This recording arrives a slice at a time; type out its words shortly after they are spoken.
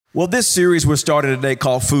Well, this series we're starting today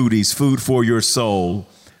called Foodies, Food for Your Soul.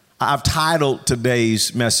 I've titled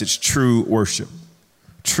today's message, True Worship.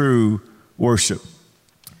 True Worship.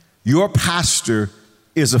 Your pastor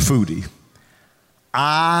is a foodie.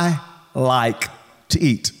 I like to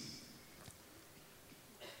eat.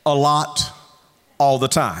 A lot, all the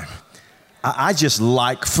time. I just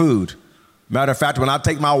like food. Matter of fact, when I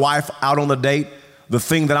take my wife out on a date, the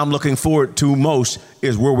thing that I'm looking forward to most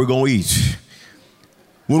is where we're going to eat.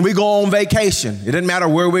 When we go on vacation, it doesn't matter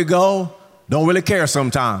where we go, don't really care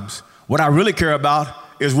sometimes. What I really care about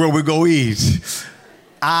is where we go eat.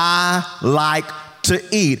 I like to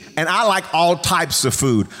eat, and I like all types of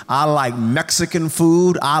food. I like Mexican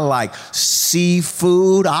food, I like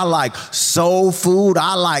seafood, I like soul food,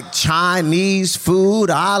 I like Chinese food,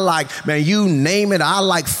 I like, man, you name it, I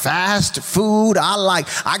like fast food,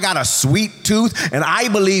 I got a sweet tooth, and I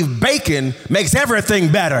believe bacon makes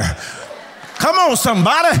everything better. Come on,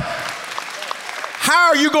 somebody. How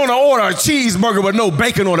are you going to order a cheeseburger with no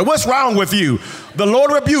bacon on it? What's wrong with you? The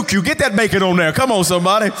Lord rebuke you. Get that bacon on there. Come on,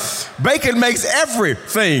 somebody. Bacon makes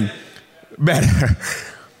everything better.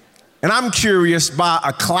 And I'm curious, by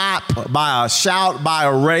a clap, by a shout, by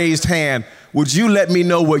a raised hand, would you let me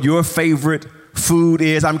know what your favorite food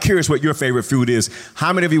is? I'm curious what your favorite food is.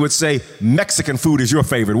 How many of you would say Mexican food is your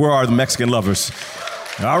favorite? Where are the Mexican lovers?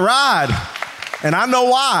 All right. And I know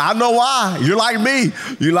why. You're like me.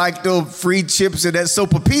 You like the free chips and that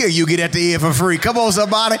sopapilla you get at the end for free. Come on,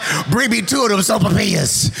 somebody. Bring me two of them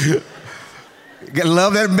sopapillas.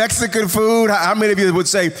 Love that Mexican food. How many of you would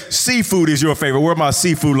say seafood is your favorite? Where are my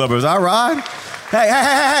seafood lovers? All right.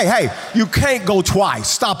 Hey. You can't go twice.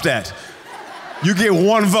 Stop that. You get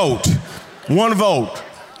one vote. One vote.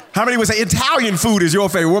 How many would say Italian food is your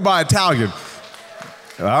favorite? Where are my Italian?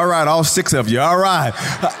 All right, all six of you. All right.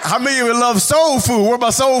 How many of you love soul food? What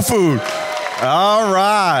about soul food? All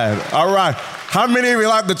right. How many of you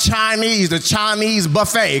like the Chinese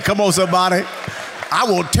buffet? Come on, somebody. I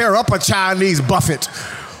will tear up a Chinese buffet.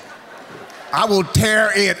 I will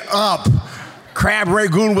tear it up. Crab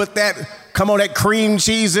rangoon with that cream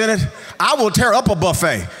cheese in it. I will tear up a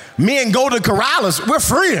buffet. Me and Golden Corrales, we're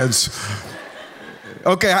friends.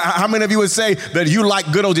 Okay, how many of you would say that you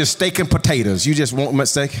like good old just steak and potatoes? You just want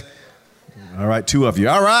steak? All right, two of you.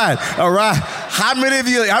 All right. How many of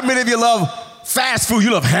you love fast food?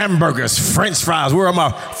 You love hamburgers, French fries. Where are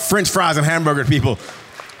my French fries and hamburger people?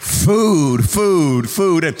 Food.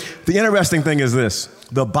 And the interesting thing is this.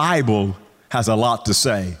 The Bible has a lot to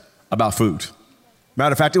say about food.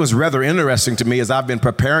 Matter of fact, it was rather interesting to me as I've been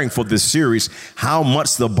preparing for this series how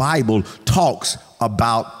much the Bible talks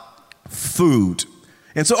about food.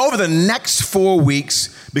 And so over the next 4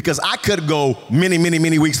 weeks, because I could go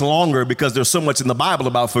many weeks longer because there's so much in the Bible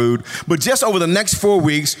about food, but just over the next 4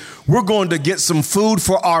 weeks, we're going to get some food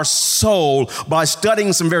for our soul by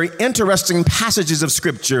studying some very interesting passages of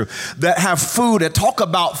Scripture that have food, that talk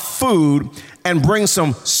about food and bring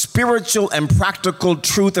some spiritual and practical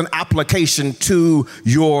truth and application to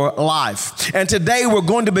your life. And today we're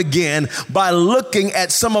going to begin by looking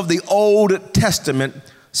at some of the Old Testament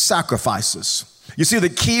sacrifices. You see, the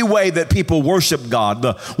key way that people worship God,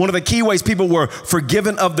 one of the key ways people were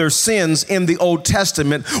forgiven of their sins in the Old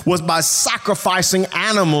Testament was by sacrificing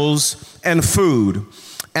animals and food.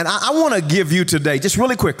 And I want to give you today, just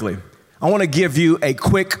really quickly, I want to give you a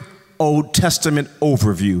quick Old Testament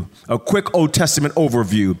overview.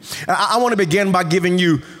 I want to begin by giving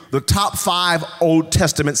you the top 5 Old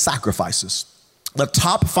Testament sacrifices. The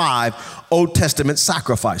top 5 Old Testament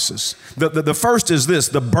sacrifices. The first is this,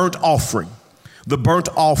 the burnt offering. The burnt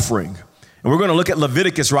offering. And we're going to look at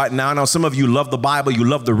Leviticus right now. Now, some of you love the Bible. You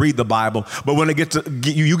love to read the Bible. But when you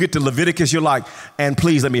get to Leviticus, you're like, and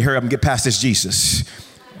please let me hurry up and get past this Jesus.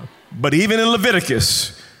 But even in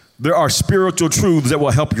Leviticus, there are spiritual truths that will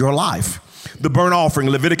help your life. The burnt offering,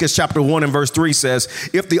 Leviticus chapter 1 and verse 3 says,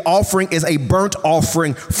 if the offering is a burnt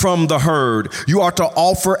offering from the herd, you are to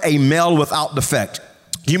offer a male without defect.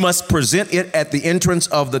 You must present it at the entrance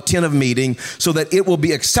of the tent of meeting so that it will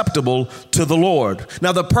be acceptable to the Lord.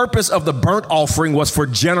 Now, the purpose of the burnt offering was for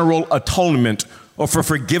general atonement or for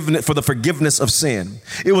the forgiveness of sin.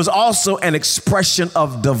 It was also an expression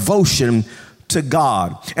of devotion to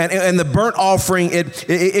God. And the burnt offering,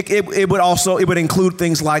 it would include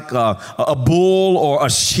things like a bull or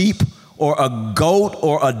a sheep or a goat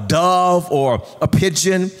or a dove or a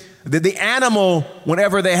pigeon. The animal,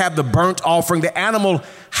 whenever they have the burnt offering, the animal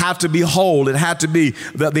had to be whole. It had to be,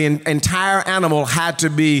 the entire animal had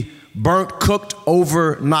to be burnt, cooked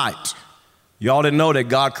overnight. Y'all didn't know that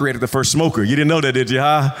God created the first smoker. You didn't know that, did you,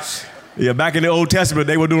 huh? Yeah, back in the Old Testament,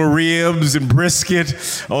 they were doing ribs and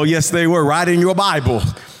brisket. Oh, yes, they were, right in your Bible.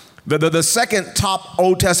 The second top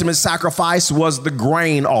Old Testament sacrifice was the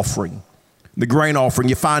grain offering. The grain offering,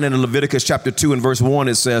 you find in Leviticus chapter 2 and verse 1,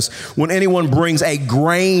 it says, when anyone brings a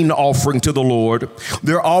grain offering to the Lord,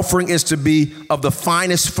 their offering is to be of the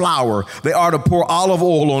finest flour. They are to pour olive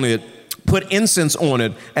oil on it, put incense on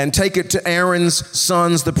it, and take it to Aaron's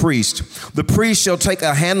sons, the priest. The priest shall take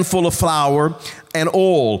a handful of flour and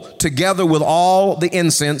oil together with all the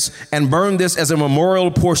incense and burn this as a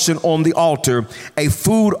memorial portion on the altar, a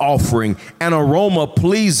food offering, an aroma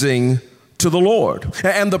pleasing to the Lord.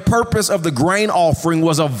 And the purpose of the grain offering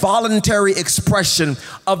was a voluntary expression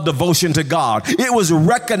of devotion to God. It was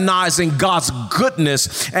recognizing God's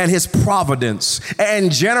goodness and his providence.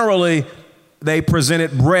 And generally, they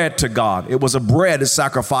presented bread to God. It was a bread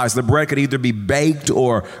sacrifice. The bread could either be baked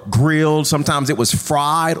or grilled. Sometimes it was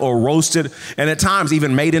fried or roasted, and at times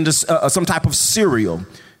even made into some type of cereal.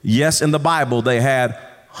 Yes, in the Bible, they had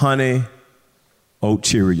honey oat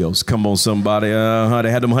Cheerios. Come on, somebody.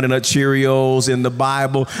 They had them Honey Nut Cheerios in the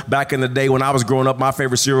Bible. Back in the day when I was growing up, my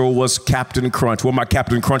favorite cereal was Captain Crunch. Where my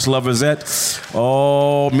Captain Crunch lovers at?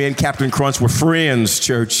 Oh, me and Captain Crunch were friends,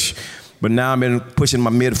 church. But now I'm pushing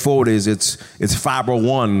my mid-40s. It's Fiber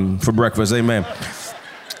One for breakfast. Amen.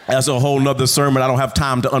 That's a whole nother sermon. I don't have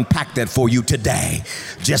time to unpack that for you today.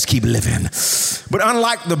 Just keep living. But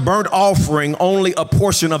unlike the burnt offering, only a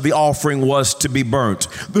portion of the offering was to be burnt.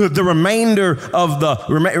 The remainder of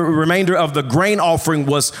the grain offering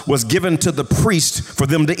was given to the priest for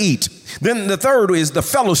them to eat. Then the third is the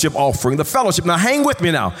fellowship offering. The fellowship. Now hang with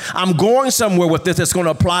me now. I'm going somewhere with this that's going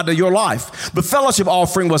to apply to your life. The fellowship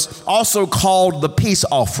offering was also called the peace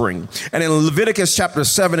offering. And in Leviticus chapter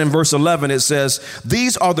 7 and verse 11, it says,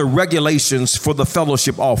 these are the regulations for the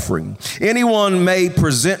fellowship offering. Anyone may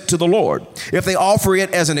present to the Lord. If they offer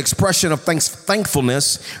it as an expression of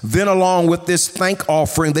thankfulness, then along with this thank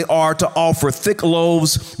offering, they are to offer thick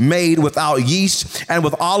loaves made without yeast and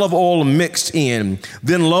with olive oil mixed in.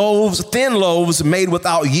 Then thin loaves made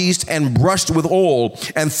without yeast and brushed with oil,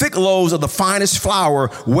 and thick loaves of the finest flour,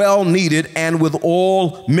 well kneaded and with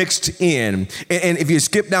oil mixed in. And if you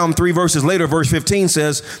skip down 3 verses later, verse 15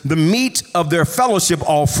 says, the meat of their fellowship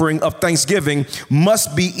offering of thanksgiving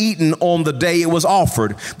must be eaten on the day it was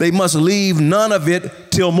offered. They must leave none of it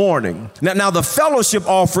till morning. Now the fellowship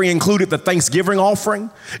offering included the Thanksgiving offering.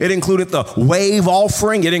 It included the wave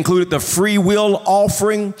offering. It included the free will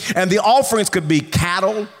offering. And the offerings could be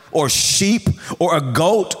cattle or sheep or a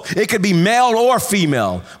goat. It could be male or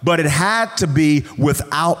female, but it had to be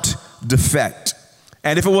without defect.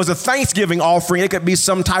 And if it was a Thanksgiving offering, it could be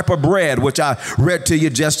some type of bread, which I read to you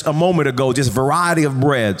just a moment ago, just variety of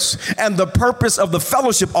breads. And the purpose of the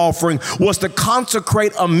fellowship offering was to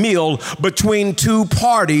consecrate a meal between two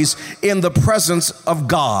parties in the presence of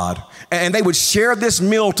God. And they would share this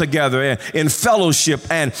meal together in fellowship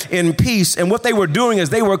and in peace. And what they were doing is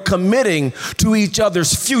they were committing to each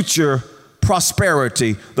other's future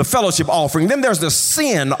prosperity, the fellowship offering. Then there's the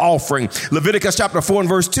sin offering. Leviticus chapter 4 and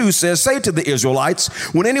verse 2 says, say to the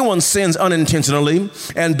Israelites, when anyone sins unintentionally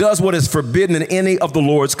and does what is forbidden in any of the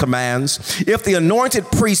Lord's commands, if the anointed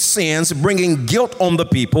priest sins, bringing guilt on the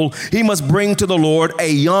people, he must bring to the Lord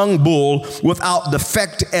a young bull without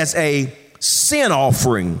defect as a sin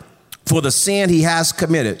offering for the sin he has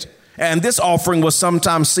committed. And this offering was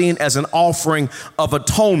sometimes seen as an offering of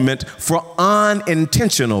atonement for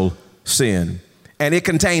unintentional sin. And it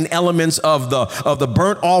contained elements of the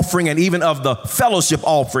burnt offering and even of the fellowship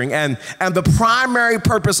offering. And the primary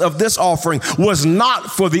purpose of this offering was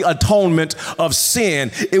not for the atonement of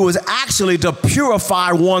sin. It was actually to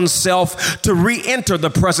purify oneself to re-enter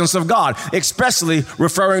the presence of God, especially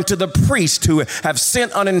referring to the priests who have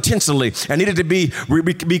sinned unintentionally and needed to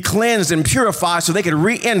be cleansed and purified so they could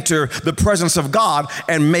re-enter the presence of God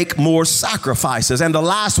and make more sacrifices. And the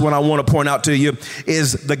last one I want to point out to you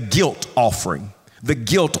is the guilt offering. The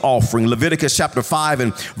guilt offering. Leviticus chapter 5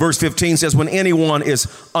 and verse 15 says, when anyone is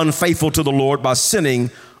unfaithful to the Lord by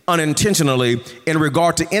sinning unintentionally in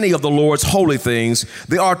regard to any of the Lord's holy things,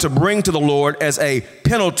 they are to bring to the Lord as a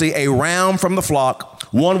penalty a ram from the flock,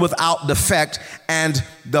 one without defect, and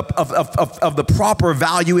of the proper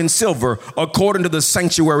value in silver, according to the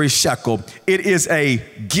sanctuary shekel. It is a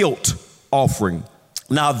guilt offering.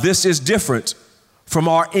 Now, this is different from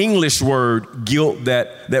our English word guilt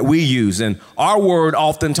that we use. And our word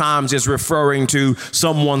oftentimes is referring to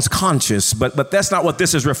someone's conscience, but that's not what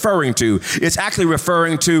this is referring to. It's actually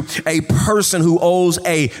referring to a person who owes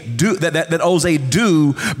a due, that owes a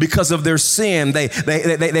due because of their sin. They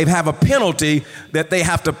have a penalty that they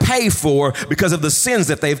have to pay for because of the sins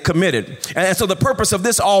that they've committed. And so the purpose of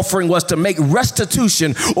this offering was to make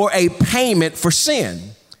restitution or a payment for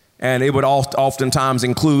sin. And it would oftentimes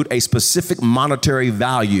include a specific monetary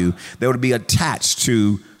value that would be attached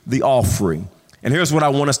to the offering. And here's what I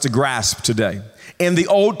want us to grasp today. In the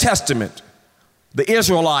Old Testament, the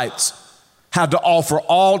Israelites had to offer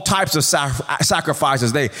all types of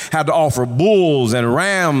sacrifices. They had to offer bulls and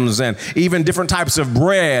rams and even different types of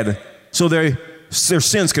bread so their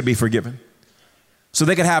sins could be forgiven, so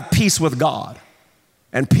they could have peace with God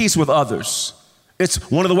and peace with others.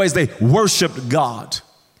 It's one of the ways they worshiped God.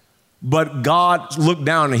 But God looked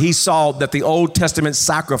down and he saw that the Old Testament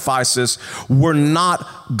sacrifices were not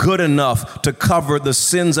good enough to cover the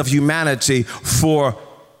sins of humanity for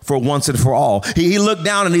once and for all. He looked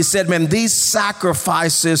down and he said, man, these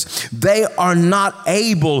sacrifices, they are not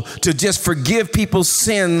able to just forgive people's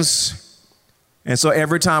sins. And so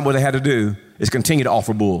every time what they had to do is continue to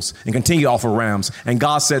offer bulls and continue to offer rams. And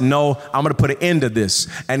God said, no, I'm going to put an end to this.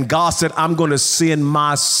 And God said, I'm going to send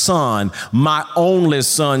my son, my only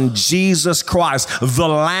son, Jesus Christ, the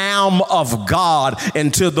Lamb of God,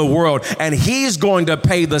 into the world. And he's going to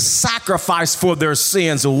pay the sacrifice for their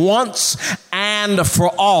sins once and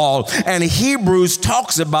for all. And Hebrews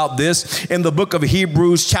talks about this in the book of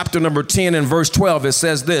Hebrews, chapter number 10 and verse 12. It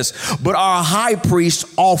says this, but our high priest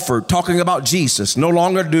offered, talking about Jesus. No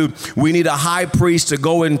longer do we need a high priest to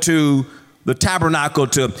go into the tabernacle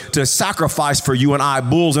to sacrifice for you and I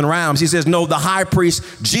bulls and rams. He says, no, the high priest,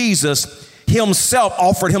 Jesus himself,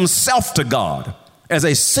 offered himself to God as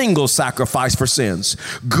a single sacrifice for sins,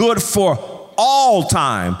 good for all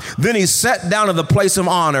time. Then he sat down in the place of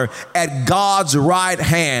honor at God's right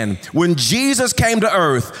hand. When Jesus came to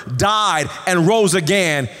earth, died, and rose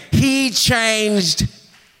again, he changed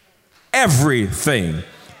everything.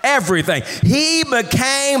 Everything. He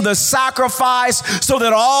became the sacrifice so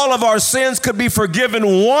that all of our sins could be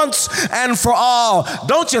forgiven once and for all.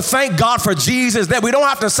 Don't you thank God for Jesus, that we don't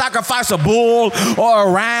have to sacrifice a bull or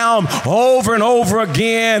a ram over and over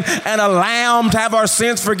again and a lamb to have our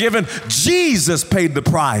sins forgiven? Jesus paid the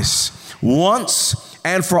price once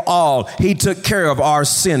and for all. He took care of our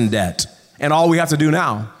sin debt. And all we have to do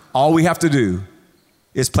now, all we have to do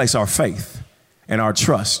is place our faith and our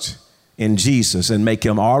trust in Jesus and make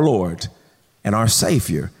him our Lord and our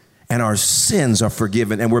Savior, and our sins are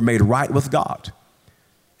forgiven and we're made right with God.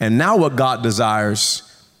 And now what God desires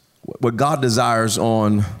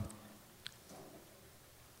on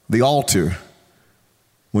the altar,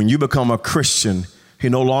 when you become a Christian, he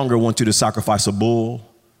no longer wants you to sacrifice a bull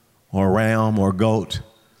or a ram or a goat.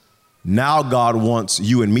 Now God wants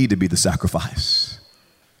you and me to be the sacrifice.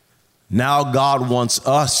 Now God wants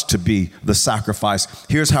us to be the sacrifice.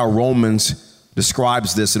 Here's how Romans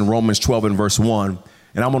describes this in Romans 12 and verse 1.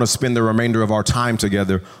 And I'm going to spend the remainder of our time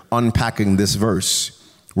together unpacking this verse.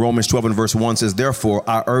 Romans 12 and verse 1 says, therefore,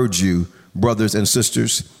 I urge you, brothers and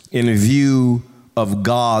sisters, in view of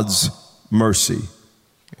God's mercy.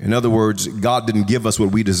 In other words, God didn't give us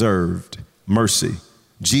what we deserved, mercy.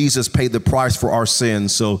 Jesus paid the price for our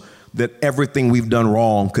sins so that everything we've done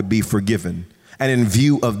wrong could be forgiven. And in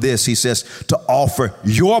view of this, he says to offer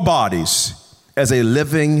your bodies as a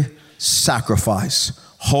living sacrifice,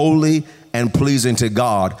 holy and pleasing to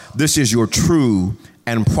God. This is your true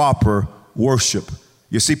and proper worship.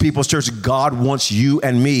 You see, People's Church, God wants you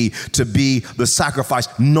and me to be the sacrifice.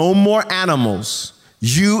 No more animals,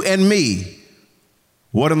 you and me.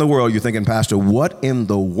 What in the world, you're thinking, Pastor, what in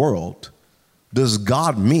the world does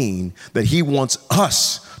God mean that he wants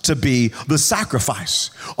us to be the sacrifice?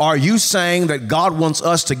 Are you saying that God wants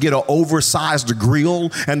us to get an oversized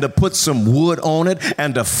grill and to put some wood on it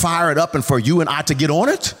and to fire it up and for you and I to get on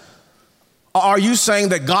it? Are you saying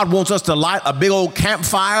that God wants us to light a big old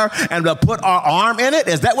campfire and to put our arm in it?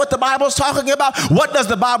 Is that what the Bible's talking about? What does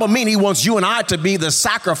the Bible mean? He wants you and I to be the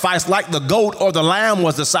sacrifice like the goat or the lamb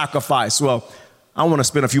was the sacrifice. Well, I want to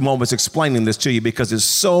spend a few moments explaining this to you because it's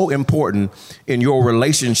so important in your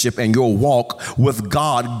relationship and your walk with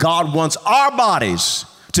God. God wants our bodies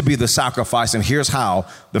to be the sacrifice. And here's how.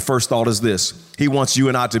 The first thought is this. He wants you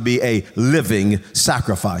and I to be a living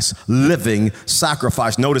sacrifice. Living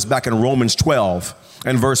sacrifice. Notice back in Romans 12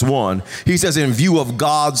 and verse 1, he says, in view of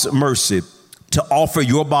God's mercy, to offer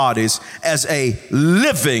your bodies as a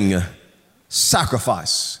living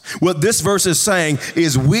sacrifice. What this verse is saying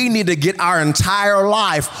is we need to get our entire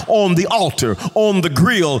life on the altar, on the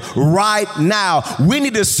grill right now. We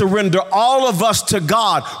need to surrender all of us to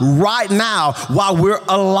God right now while we're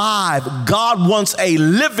alive. God wants a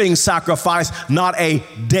living sacrifice, not a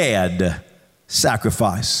dead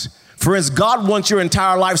sacrifice. Friends, God wants your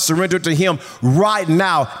entire life surrendered to him right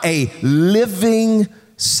now, a living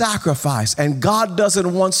sacrifice. And God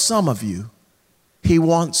doesn't want some of you. He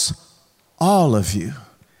wants all of you.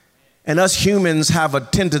 And us humans have a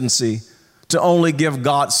tendency to only give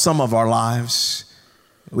God some of our lives.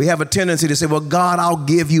 We have a tendency to say, well, God, I'll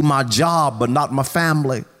give you my job, but not my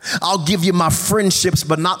family. I'll give you my friendships,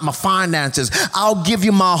 but not my finances. I'll give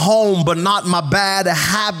you my home, but not my bad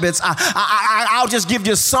habits. I'll just give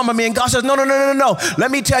you some of me. And God says, no.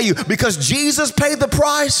 Let me tell you, because Jesus paid the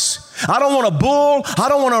price. I don't want a bull. I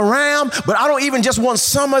don't want a ram, but I don't even just want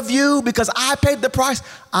some of you because I paid the price.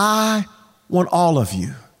 I want all of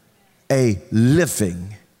you, a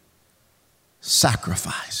living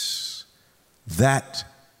sacrifice. That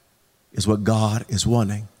is what God is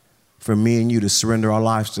wanting for me and you to surrender our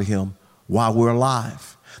lives to him while we're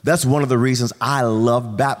alive. That's one of the reasons I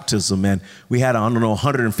love baptism. And we had,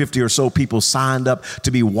 150 or so people signed up to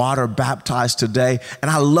be water baptized today. And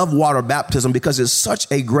I love water baptism because it's such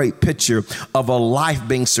a great picture of a life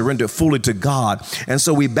being surrendered fully to God. And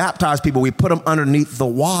so we baptize people, we put them underneath the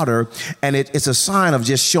water, and it's a sign of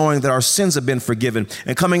just showing that our sins have been forgiven.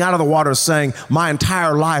 And coming out of the water saying, my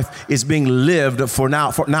entire life is being lived for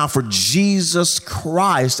Jesus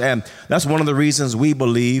Christ. And that's one of the reasons we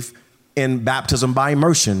believe in baptism by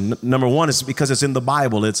immersion. Number one is because it's in the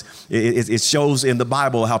Bible. It shows in the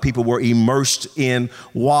Bible how people were immersed in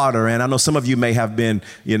water. And I know some of you may have been,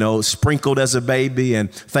 sprinkled as a baby,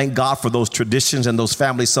 and thank God for those traditions and those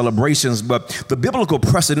family celebrations. But the biblical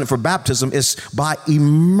precedent for baptism is by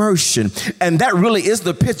immersion. And that really is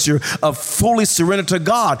the picture of fully surrender to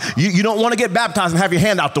God. You don't want to get baptized and have your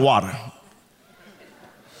hand out the water.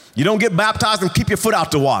 You don't get baptized and keep your foot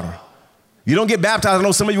out the water. You don't get baptized. I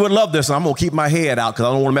know some of you would love this, and I'm going to keep my head out because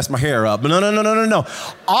I don't want to mess my hair up. But no.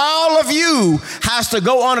 All of you has to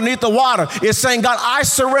go underneath the water. It's saying, God, I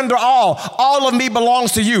surrender all. All of me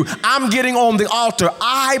belongs to you. I'm getting on the altar.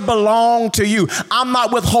 I belong to you. I'm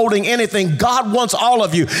not withholding anything. God wants all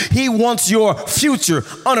of you. He wants your future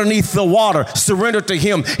underneath the water. Surrender to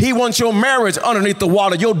him. He wants your marriage underneath the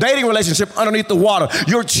water, your dating relationship underneath the water,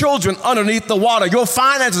 your children underneath the water, your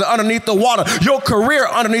finances underneath the water, your career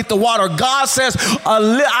underneath the water. God says,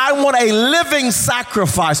 I want a living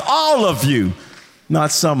sacrifice, all of you, not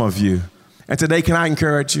some of you. And today, can I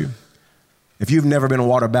encourage you? If you've never been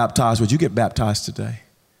water baptized, would you get baptized today?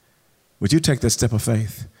 Would you take that step of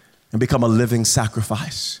faith and become a living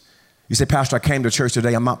sacrifice? You say, Pastor, I came to church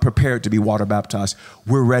today. I'm not prepared to be water baptized.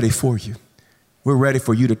 We're ready for you. We're ready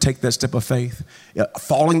for you to take that step of faith.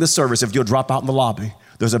 Following the service, if you'll drop out in the lobby,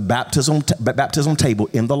 there's a baptism table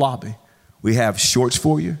in the lobby. We have shorts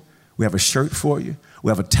for you. We have a shirt for you. We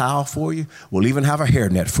have a towel for you. We'll even have a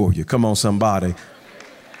hairnet for you. Come on, somebody.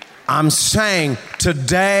 I'm saying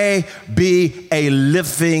today be a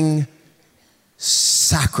living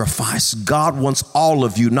sacrifice. God wants all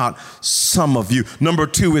of you, not some of you. Number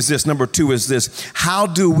two is this. How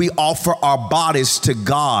do we offer our bodies to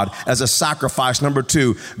God as a sacrifice? Number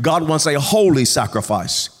two, God wants a holy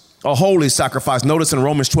sacrifice. A holy sacrifice. Notice in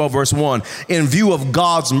Romans 12, verse 1, in view of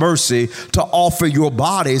God's mercy, to offer your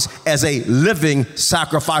bodies as a living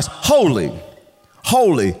sacrifice. Holy.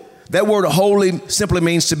 Holy. That word holy simply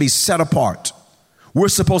means to be set apart. We're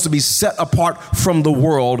supposed to be set apart from the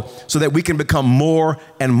world so that we can become more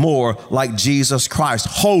and more like Jesus Christ.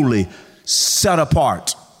 Holy, set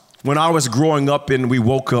apart. When I was growing up in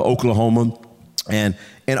Wewoka, Oklahoma, and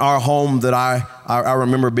in our home that I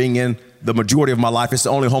remember being in the majority of my life, it's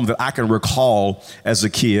the only home that I can recall as a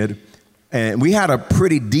kid. And we had a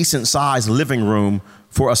pretty decent sized living room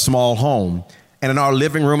for a small home. And in our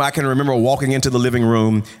living room, I can remember walking into the living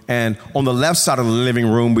room, and on the left side of the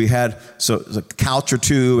living room, we had a couch or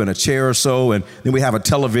two and a chair or so, and then we have a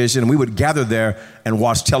television, and we would gather there and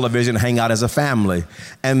watch television, hang out as a family.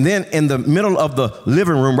 And then in the middle of the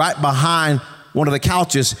living room, right behind one of the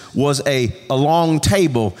couches, was a long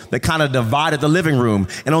table that kind of divided the living room.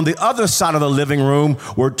 And on the other side of the living room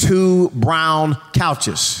were two brown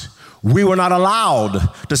couches. We were not allowed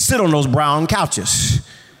to sit on those brown couches.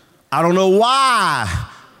 I don't know why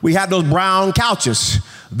we had those brown couches.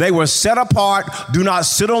 They were set apart. Do not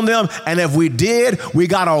sit on them. And if we did, we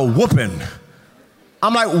got a whooping.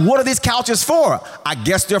 I'm like, what are these couches for? I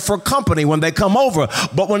guess they're for company when they come over.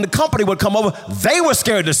 But when the company would come over, they were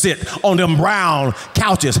scared to sit on them brown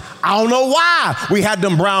couches. I don't know why we had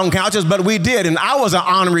them brown couches, but we did. And I was an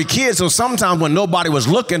ornery kid, so sometimes when nobody was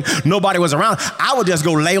looking, nobody was around, I would just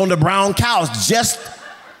go lay on the brown couch just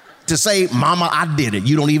to say, Mama, I did it.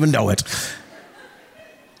 You don't even know it.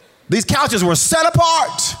 These couches were set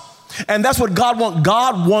apart. And that's what God wants.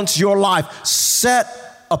 God wants your life set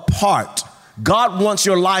apart. God wants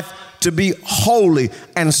your life to be holy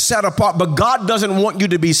and set apart. But God doesn't want you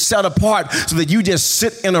to be set apart so that you just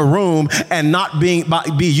sit in a room and not be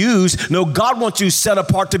used. No, God wants you set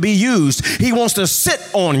apart to be used. He wants to sit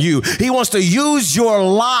on you. He wants to use your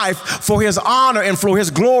life for his honor and for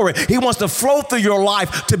his glory. He wants to flow through your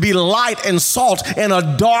life to be light and salt in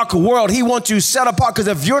a dark world. He wants you set apart, because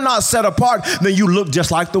if you're not set apart, then you look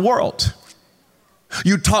just like the world.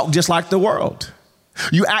 You talk just like the world.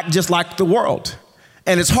 You act just like the world.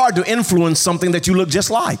 And it's hard to influence something that you look just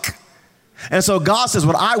like. And so God says,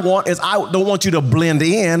 what I want is, I don't want you to blend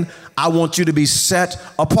in. I want you to be set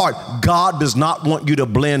apart. God does not want you to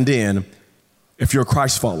blend in. If you're a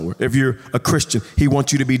Christ follower, if you're a Christian, he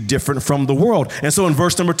wants you to be different from the world. And so in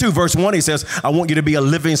verse number 2, verse 1, he says, I want you to be a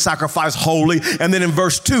living sacrifice, holy. And then in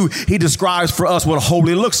verse 2, he describes for us what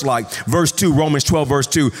holy looks like. Verse 2, Romans 12, verse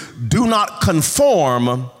 2, do not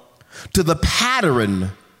conform to the pattern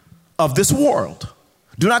of this world.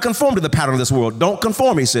 Do not conform to the pattern of this world. Don't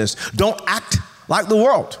conform, he says. Don't act like the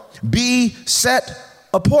world. Be set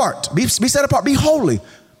apart. Be set apart. Be holy.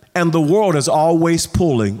 And the world is always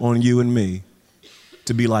pulling on you and me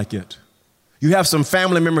to be like it. You have some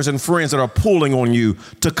family members and friends that are pulling on you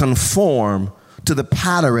to conform to the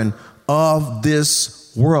pattern of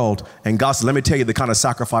this world. And God said, let me tell you the kind of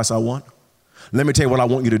sacrifice I want. Let me tell you what I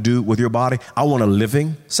want you to do with your body. I want a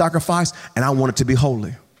living sacrifice, and I want it to be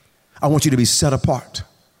holy. I want you to be set apart.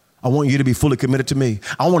 I want you to be fully committed to me.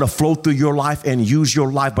 I want to flow through your life and use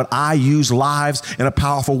your life, but I use lives in a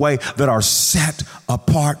powerful way that are set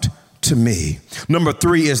apart to me. Number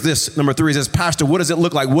three is this, Pastor, what does it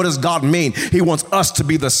look like? What does God mean? He wants us to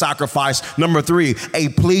be the sacrifice. Number 3, a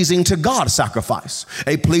pleasing to God sacrifice.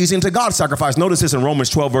 A pleasing to God sacrifice. Notice this in Romans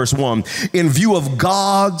 12, verse 1. In view of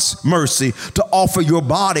God's mercy, to offer your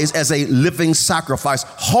bodies as a living sacrifice,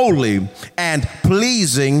 holy and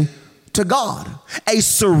pleasing to God. A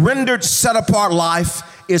surrendered, set apart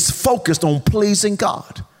life is focused on pleasing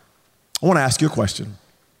God. I want to ask you a question,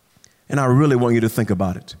 and I really want you to think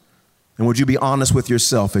about it. And would you be honest with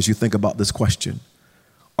yourself as you think about this question?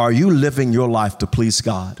 Are you living your life to please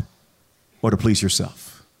God or to please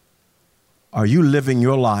yourself? Are you living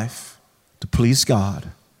your life to please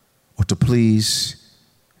God or to please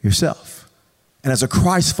yourself? And as a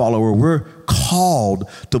Christ follower, we're called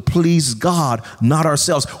to please God, not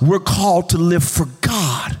ourselves. We're called to live for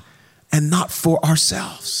God and not for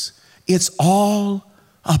ourselves. It's all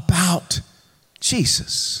about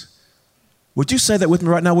Jesus. Would you say that with me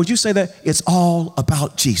right now? Would you say that? It's all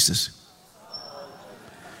about Jesus.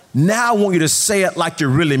 Now I want you to say it like you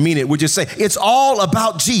really mean it. Would you say, it's all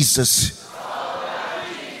about Jesus?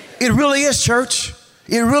 It really is, church.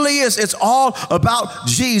 It really is. It's all about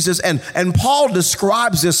Jesus. And Paul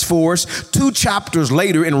describes this for us 2 chapters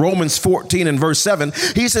later in Romans 14 and verse 7.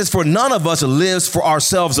 He says, for none of us lives for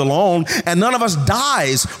ourselves alone, and none of us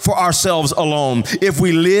dies for ourselves alone. If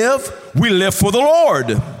we live, we live for the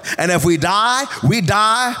Lord. And if we die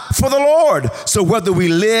for the Lord. So whether we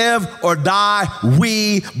live or die,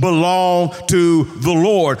 we belong to the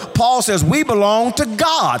Lord. Paul says we belong to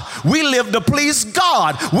God. We live to please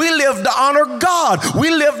God. We live to honor God. We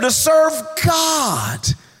live to serve God.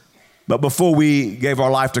 But before we gave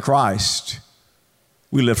our life to Christ,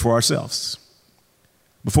 we lived for ourselves.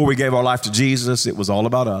 Before we gave our life to Jesus, it was all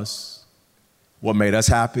about us. What made us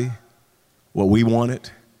happy, what we wanted,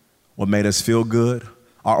 what made us feel good,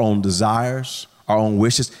 our own desires, our own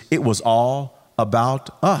wishes. It was all about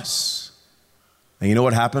us. And you know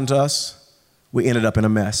what happened to us? We ended up in a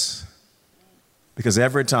mess. Because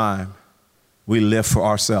every time we live for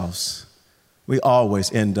ourselves, we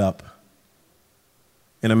always end up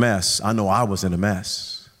in a mess. I know I was in a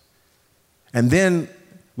mess. And then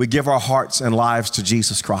we give our hearts and lives to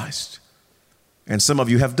Jesus Christ. And some of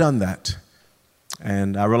you have done that.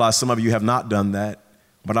 And I realize some of you have not done that.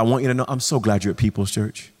 But I want you to know, I'm so glad you're at People's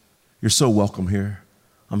Church. You're so welcome here.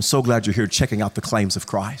 I'm so glad you're here checking out the claims of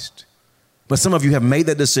Christ. But some of you have made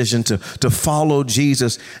that decision to follow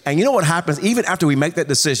Jesus. And you know what happens? Even after we make that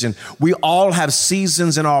decision, we all have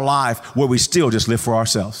seasons in our life where we still just live for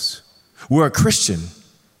ourselves. We're a Christian.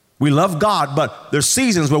 We love God, but there's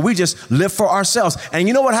seasons where we just live for ourselves. And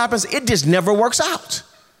you know what happens? It just never works out.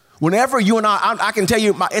 Whenever you and I can tell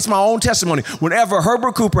you, it's my own testimony. Whenever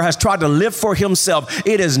Herbert Cooper has tried to live for himself,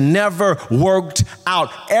 it has never worked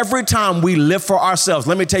out. Every time we live for ourselves,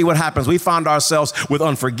 let me tell you what happens. We find ourselves with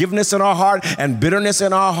unforgiveness in our heart and bitterness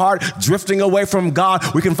in our heart, drifting away from God.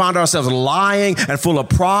 We can find ourselves lying and full of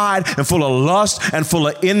pride and full of lust and full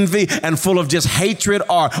of envy and full of just hatred,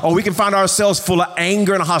 or we can find ourselves full of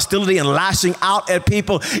anger and hostility and lashing out at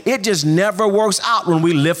people. It just never works out when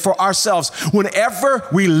we live for ourselves. Whenever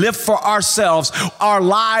we live live for ourselves, our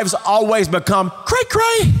lives always become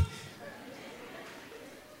cray-cray.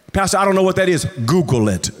 Pastor, I don't know what that is. Google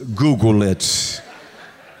it. Google it.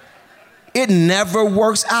 It never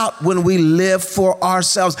works out when we live for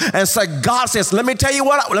ourselves. And so God says, let me tell you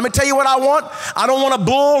what I want. I don't want a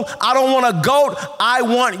bull. I don't want a goat. I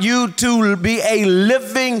want you to be a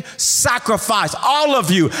living sacrifice. All of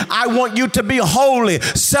you. I want you to be holy,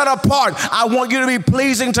 set apart. I want you to be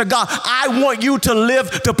pleasing to God. I want you to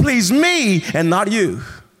live to please me and not you.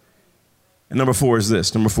 And number four is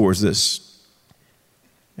this.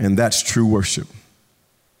 And that's true worship.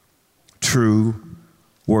 True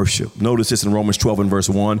worship. Notice this in Romans 12 and verse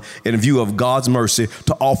 1. In view of God's mercy,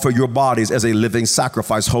 to offer your bodies as a living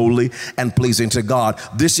sacrifice, holy and pleasing to God.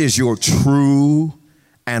 This is your true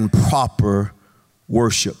and proper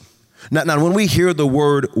worship. Now, when we hear the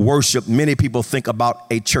word worship, many people think about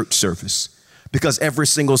a church service, because every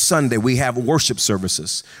single Sunday we have worship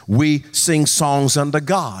services. We sing songs unto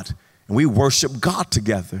God, and we worship God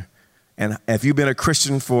together. And if you've been a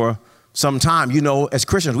Christian for some time, you know, as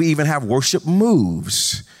Christians, we even have worship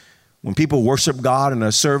moves. When people worship God in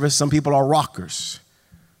a service, some people are rockers.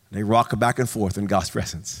 They rock back and forth in God's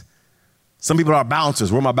presence. Some people are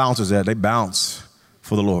bouncers. Where are my bouncers at? They bounce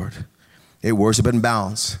for the Lord. They worship and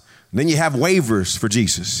bounce. And then you have wavers for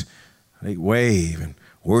Jesus. They wave and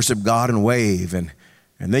worship God and wave. And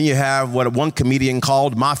then you have what one comedian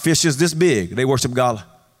called, my fish is this big. They worship God.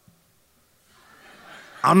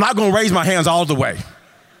 I'm not going to raise my hands all the way.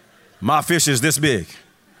 My fish is this big.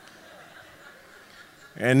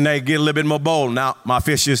 And they get a little bit more bold. Now, my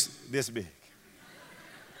fish is this big.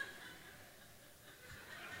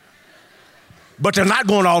 But they're not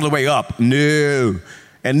going all the way up. No.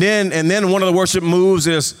 And then one of the worship moves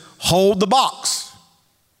is hold the box.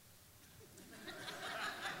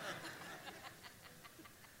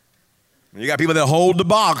 You got people that hold the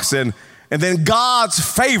box. And then God's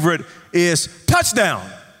favorite is touchdown.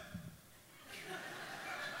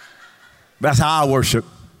 That's how I worship.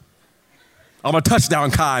 I'm a touchdown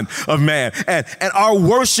kind of man. And our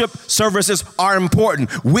worship services are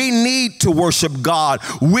important. We need to worship God.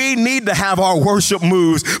 We need to have our worship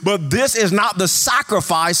moves. But this is not the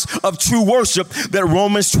sacrifice of true worship that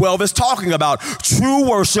Romans 12 is talking about. True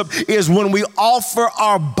worship is when we offer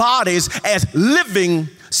our bodies as living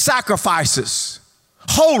sacrifices,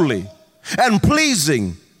 holy and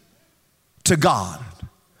pleasing to God.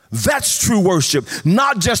 That's true worship.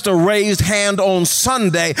 Not just a raised hand on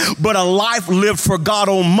Sunday, but a life lived for God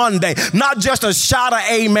on Monday. Not just a shout of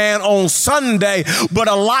amen on Sunday, but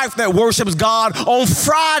a life that worships God on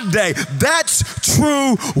Friday. That's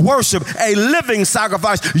true worship, a living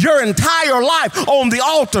sacrifice. Your entire life on the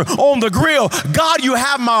altar, on the grill. God, you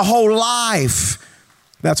have my whole life.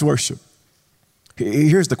 That's worship.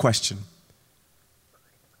 Here's the question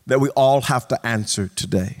that we all have to answer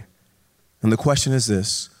today. And the question is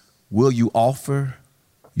this: will you offer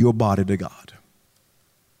your body to God?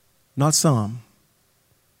 Not some,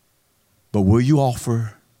 but will you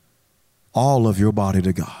offer all of your body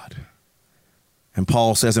to God? And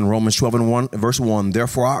Paul says in Romans 12 and verse 1,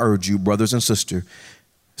 therefore I urge you, brothers and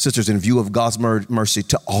sisters, in view of God's mercy,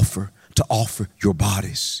 to offer your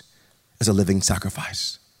bodies as a living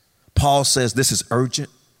sacrifice. Paul says this is urgent.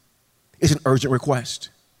 It's an urgent request.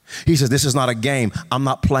 He says, this is not a game. I'm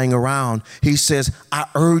not playing around. He says, I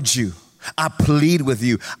urge you. I plead with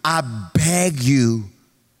you. I beg you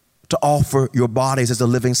to offer your bodies as a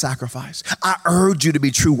living sacrifice. I urge you to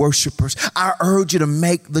be true worshipers. I urge you to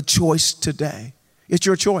make the choice today. It's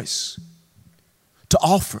your choice to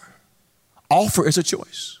offer. Offer is a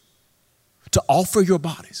choice. To offer your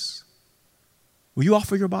bodies. Will you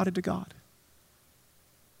offer your body to God?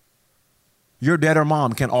 Your dad or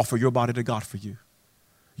mom can offer your body to God for you.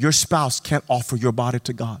 Your spouse can't offer your body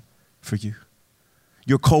to God for you.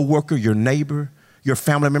 Your coworker, your neighbor, your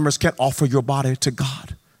family members can't offer your body to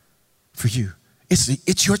God for you.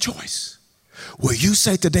 It's your choice. Will you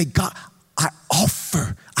say today, God, I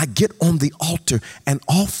get on the altar and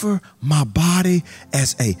offer my body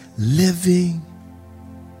as a living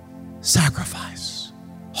sacrifice,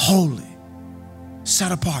 holy,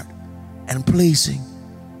 set apart, and pleasing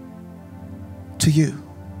to you.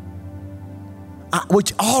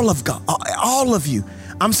 Which all of you,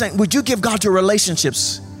 I'm saying, would you give God your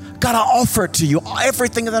relationships? God, I offer it to you,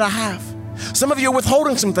 everything that I have. Some of you are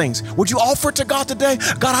withholding some things. Would you offer it to God today?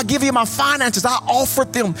 God, I give you my finances. I offer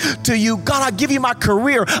them to you. God, I give you my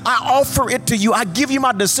career. I offer it to you. I give you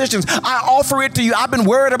my decisions. I offer it to you. I've been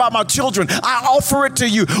worried about my children. I offer it to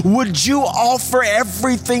you. Would you offer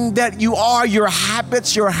everything that you are, your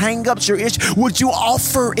habits, your hang-ups, your issues? Would you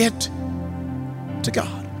offer it to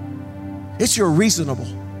God? It's your reasonable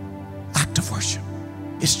act of worship.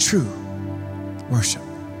 It's true worship.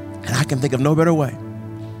 And I can think of no better way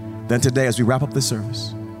than today as we wrap up this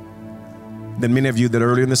service, than many of you that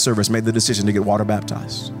earlier in the service made the decision to get water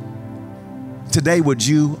baptized. Today, would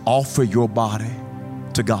you offer your body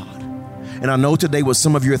to God? And I know today what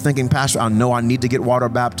some of you are thinking, Pastor, I know I need to get water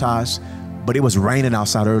baptized, but it was raining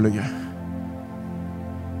outside earlier.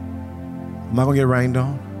 Am I going to get rained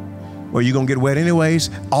on? Or are you going to get wet anyways?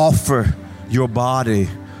 Offer your body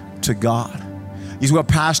to God. You say, well,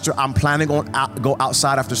 Pastor, I'm planning on go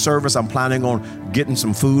outside after service. I'm planning on getting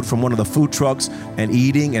some food from one of the food trucks and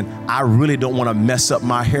eating, and I really don't want to mess up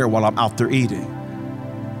my hair while I'm out there eating.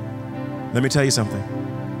 Let me tell you something.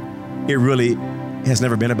 It really has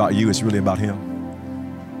never been about you. It's really about Him.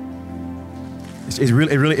 It's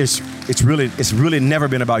really never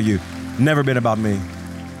been about you. Never been about me,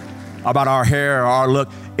 about our hair or our look.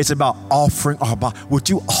 It's about offering our body. Would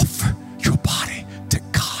you offer your body to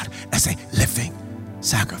God as a living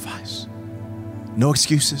sacrifice? No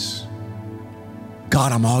excuses.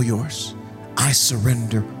 God, I'm all yours. I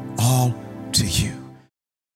surrender all to you.